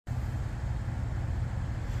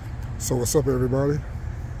So what's up, everybody?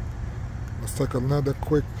 Let's take another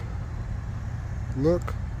quick look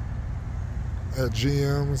at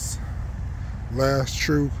GM's last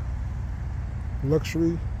true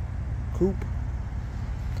luxury coupe,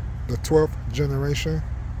 the 12th generation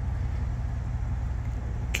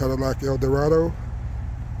Cadillac Eldorado,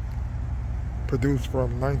 produced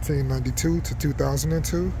from 1992 to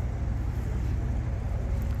 2002.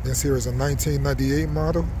 This here is a 1998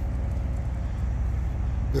 model.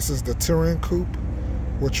 This is the Touring Coupe,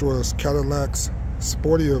 which was Cadillac's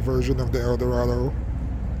sportier version of the Eldorado.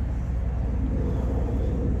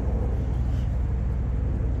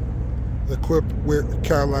 Equipped with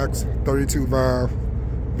Cadillac's 32-valve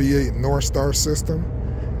V8 Northstar system,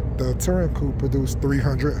 the Touring Coupe produced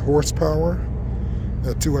 300 horsepower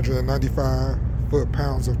at 295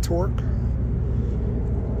 foot-pounds of torque,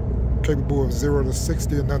 capable of 0 to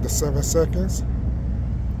 60 in under 7 seconds.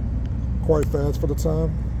 Quite fast for the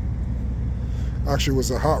time. Actually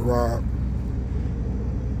was a hot rod,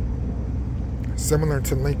 similar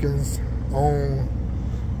to Lincoln's own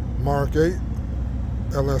Mark 8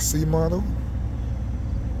 LSC model.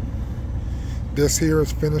 This here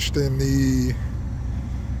is finished in the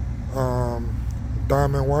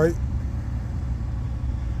diamond white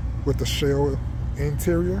with the shell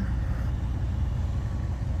interior.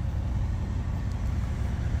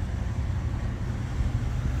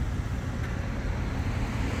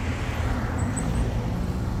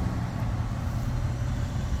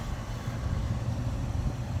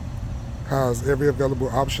 Has every available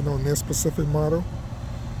option on this specific model.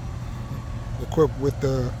 Equipped with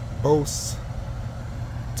the Bose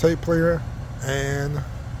tape player and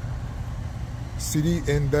CD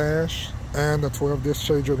in-dash and a 12-disc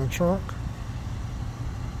changer in the trunk.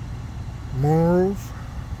 Moonroof,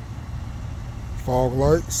 fog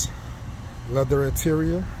lights, leather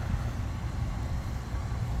interior.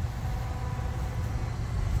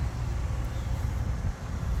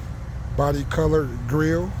 Body colored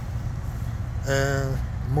grille and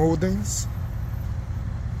moldings.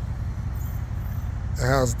 It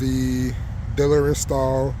has the dealer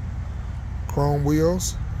installed chrome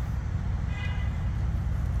wheels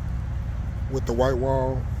with the white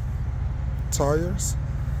wall tires.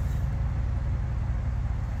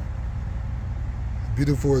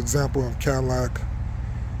 Beautiful example of Cadillac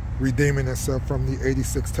redeeming itself from the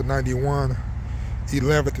 86 to 91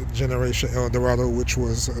 11th generation Eldorado, which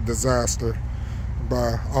was a disaster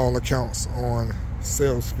by all accounts on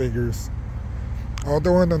sales figures.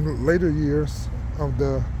 Although in the later years of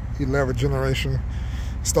the 11th generation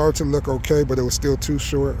started to look okay, but it was still too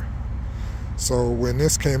short. So when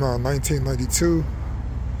this came out in 1992,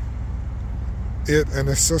 it and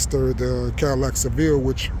its sister, the Cadillac Seville,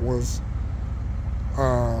 which was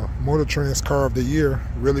Motor Trend's car of the year,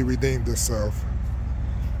 really redeemed itself.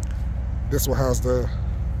 This one has the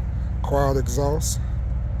quad exhaust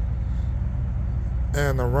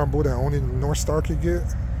and the rumble that only the Northstar could get.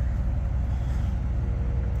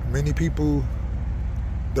 Many people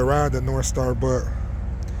deride the Northstar, but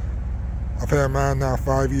I've had mine now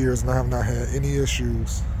 5 years and I have not had any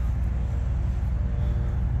issues.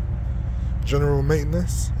 General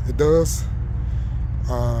maintenance, it does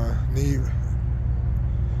need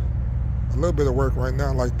a little bit of work right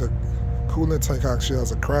now. Like the coolant tank actually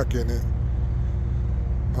has a crack in it,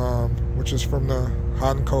 which is from the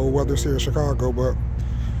hot and cold weathers here in Chicago, but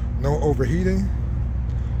no overheating,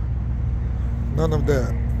 none of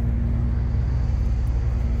that.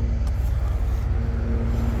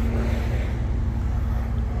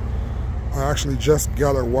 I actually just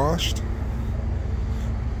got it washed,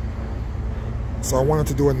 so I wanted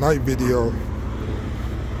to do a night video.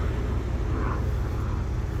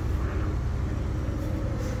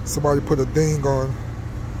 Somebody put a ding on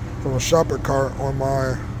from a shopping cart on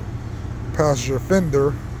my passenger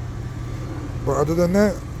fender, but other than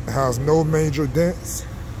that, it has no major dents.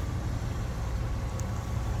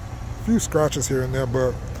 A few scratches here and there,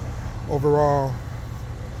 but overall,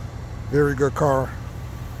 very good car,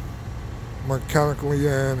 mechanically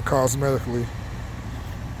and cosmetically.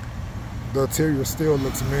 The interior still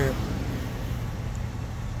looks mint.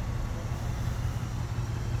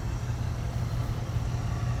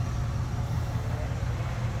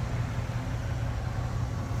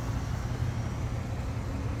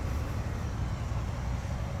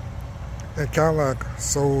 And Cadillac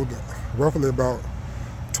sold roughly about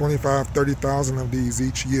 25,000-30,000 of these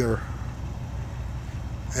each year.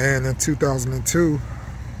 And in 2002,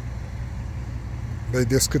 they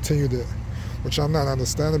discontinued it, which I'm not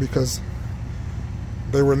understanding because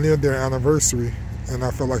they were near their anniversary, and I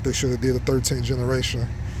felt like they should have did a 13th generation.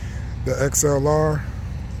 The XLR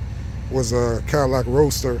was a Cadillac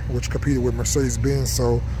Roadster, which competed with Mercedes-Benz.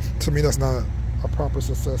 So to me, that's not a proper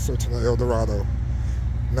successor to the Eldorado,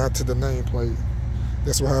 not to the nameplate.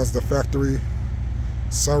 This one has the factory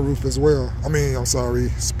sunroof as well.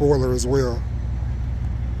 Spoiler as well.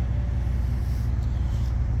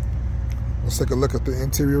 Let's take a look at the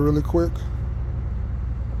interior really quick.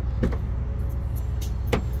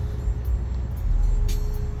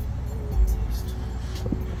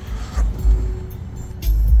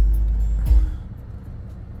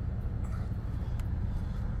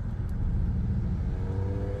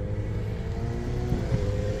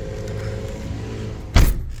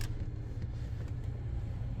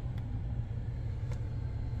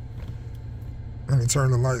 Let me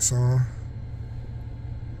turn the lights on.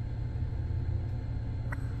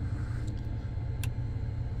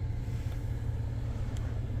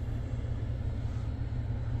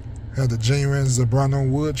 Have the genuine Zebrano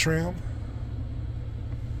wood trim.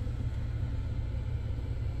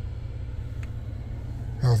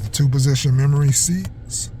 Has the 2-position memory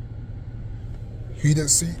seats. Heated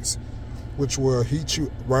seats, which will heat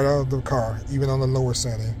you right out of the car, even on the lower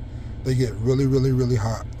setting. They get really, really, really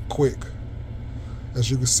hot, quick. As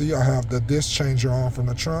you can see, I have the disc changer on from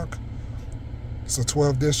the trunk. It's a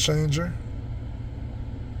 12 disc changer.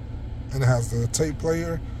 And it has the tape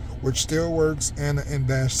player, which still works, and the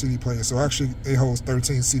in-dash CD player. So actually, it holds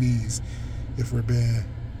 13 CDs if we're being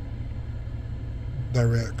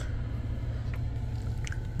direct.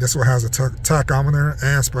 This one has a tachometer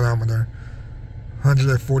and speedometer.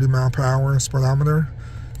 140 mile/hour speedometer.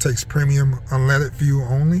 Takes premium unleaded fuel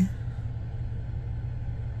only.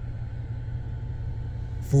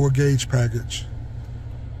 Full gauge package.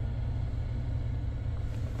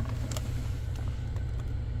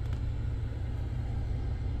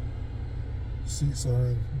 Seats are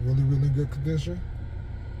in really, really good condition.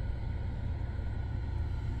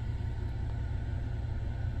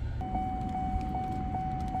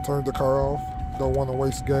 Turned the car off. Don't want to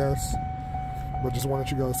waste gas, but just wanted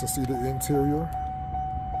you guys to see the interior.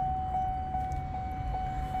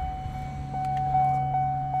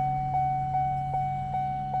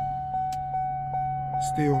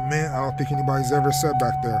 Steel mint. I don't think anybody's ever sat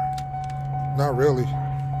back there. Not really.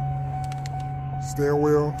 Steering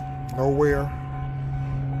wheel, no wear.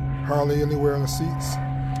 Hardly anywhere in the seats.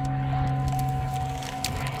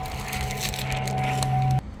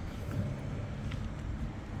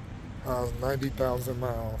 90,000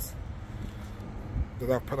 miles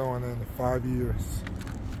that I put on in 5 years.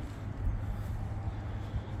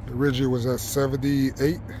 Originally was at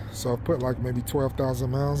 78, so I put like maybe 12,000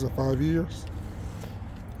 miles in 5 years.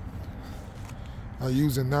 I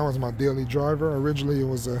use it now as my daily driver. Originally it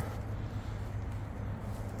was a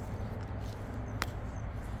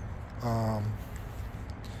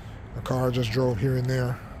car I just drove here and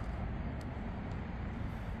there.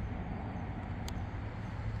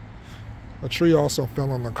 A tree also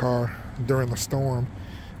fell on the car during the storm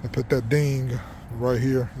and put that ding right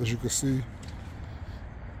here, as you can see,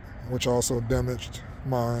 which also damaged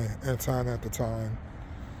my antenna at the time.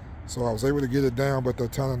 So I was able to get it down, but the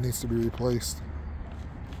antenna needs to be replaced.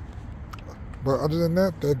 But other than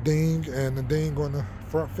that, that ding and the ding on the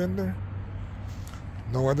front fender,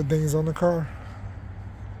 no other dings on the car.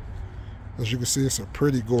 As you can see, it's a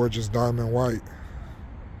pretty gorgeous diamond white.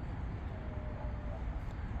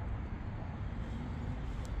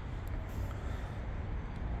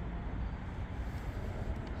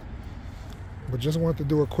 But just wanted to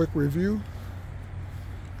do a quick review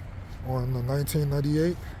on the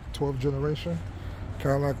 1998 12th generation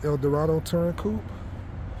Cadillac Eldorado Touring Coupe,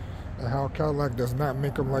 and how Cadillac does not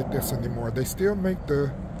make them like this anymore. They still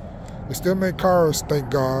make cars, thank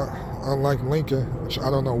God, unlike Lincoln, which I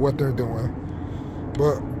don't know what they're doing.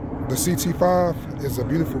 But the CT5 is a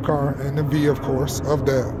beautiful car, and the V, of course, of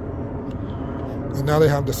that. And now they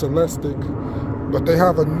have the Celestiq, but they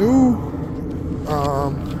have a new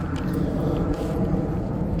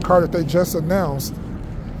car that they just announced.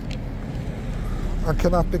 I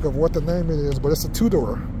cannot think of what the name it is, but it's a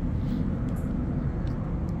two-door.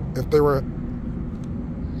 If they were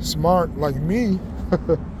smart like me,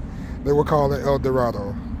 they would call it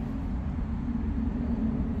Eldorado.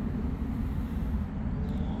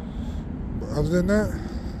 But other than that,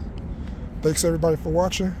 thanks everybody for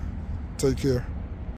watching. Take care.